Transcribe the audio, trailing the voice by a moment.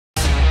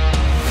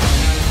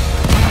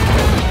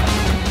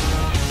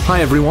Hi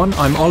everyone,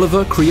 I'm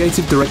Oliver,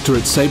 Creative Director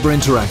at Saber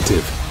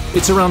Interactive.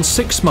 It's around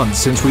 6 months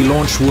since we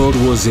launched World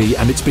War Z,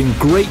 and it's been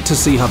great to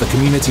see how the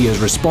community has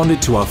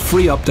responded to our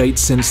free updates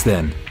since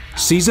then.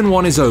 Season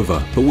 1 is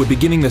over, but we're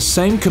beginning the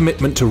same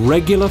commitment to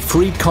regular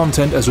free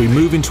content as we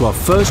move into our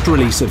first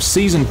release of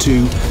Season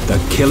 2,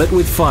 the Kill It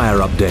With Fire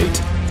update.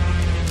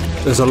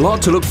 There's a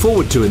lot to look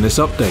forward to in this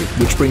update,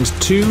 which brings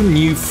 2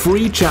 new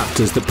free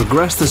chapters that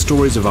progress the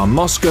stories of our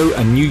Moscow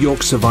and New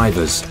York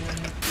survivors.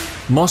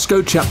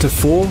 Moscow Chapter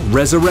 4,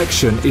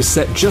 Resurrection, is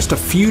set just a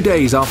few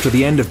days after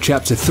the end of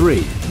Chapter 3.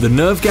 The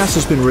nerve gas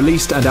has been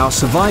released and our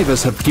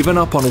survivors have given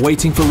up on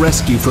waiting for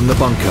rescue from the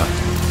bunker.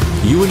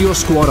 You and your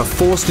squad are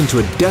forced into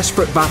a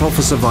desperate battle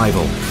for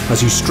survival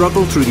as you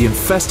struggle through the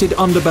infested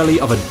underbelly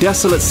of a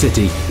desolate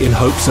city in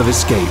hopes of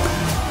escape.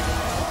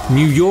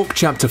 New York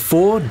Chapter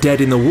 4, Dead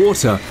in the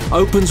Water,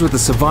 opens with the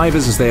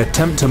survivors as they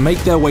attempt to make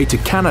their way to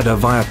Canada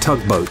via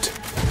tugboat.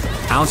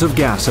 Out of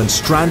gas and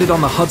stranded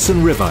on the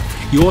Hudson River,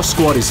 your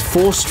squad is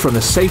forced from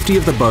the safety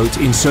of the boat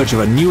in search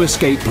of a new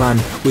escape plan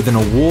within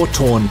a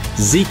war-torn,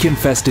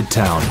 Zeke-infested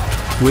town.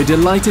 We're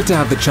delighted to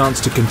have the chance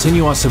to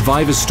continue our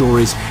survivors'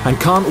 stories and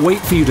can't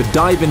wait for you to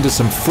dive into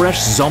some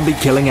fresh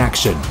zombie-killing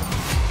action.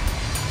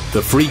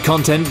 The free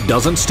content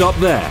doesn't stop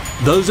there.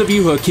 Those of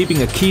you who are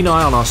keeping a keen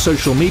eye on our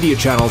social media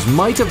channels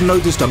might have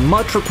noticed a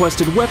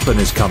much-requested weapon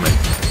is coming: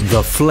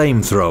 the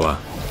flamethrower.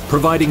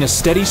 Providing a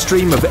steady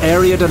stream of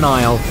area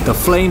denial, the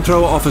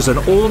flamethrower offers an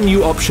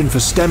all-new option for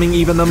stemming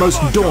even the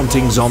most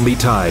daunting zombie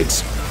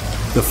tides.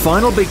 The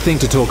final big thing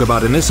to talk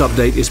about in this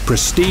update is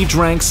prestige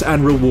ranks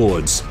and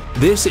rewards.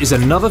 This is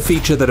another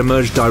feature that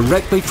emerged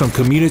directly from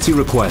community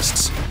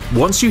requests.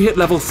 Once you hit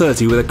level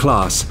 30 with a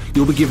class,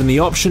 you'll be given the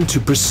option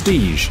to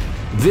prestige.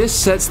 This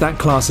sets that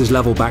class's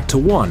level back to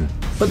 1,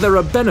 but there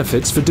are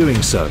benefits for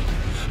doing so.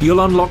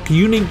 You'll unlock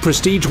unique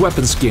prestige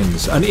weapon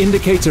skins, an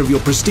indicator of your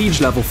prestige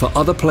level for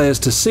other players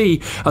to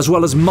see, as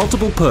well as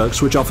multiple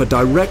perks which offer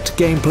direct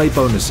gameplay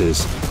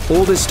bonuses.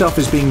 All this stuff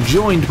is being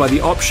joined by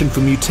the option for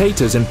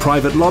mutators in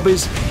private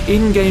lobbies,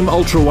 in-game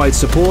ultra-wide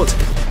support,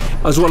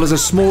 as well as a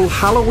small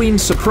Halloween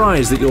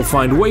surprise that you'll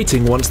find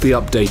waiting once the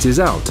update is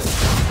out.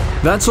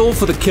 That's all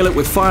for the Kill It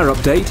With Fire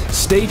update.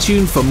 Stay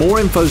tuned for more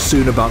info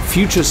soon about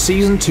future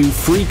Season 2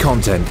 free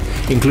content,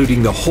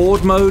 including the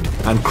Horde mode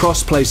and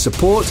cross-play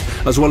support,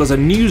 as well as a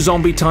new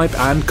zombie type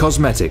and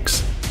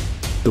cosmetics.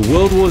 The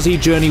World War Z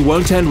journey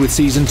won't end with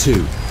Season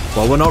 2.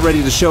 While we're not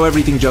ready to show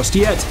everything just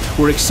yet,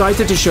 we're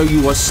excited to show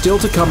you what's still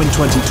to come in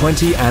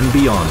 2020 and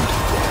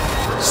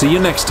beyond. See you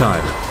next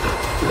time.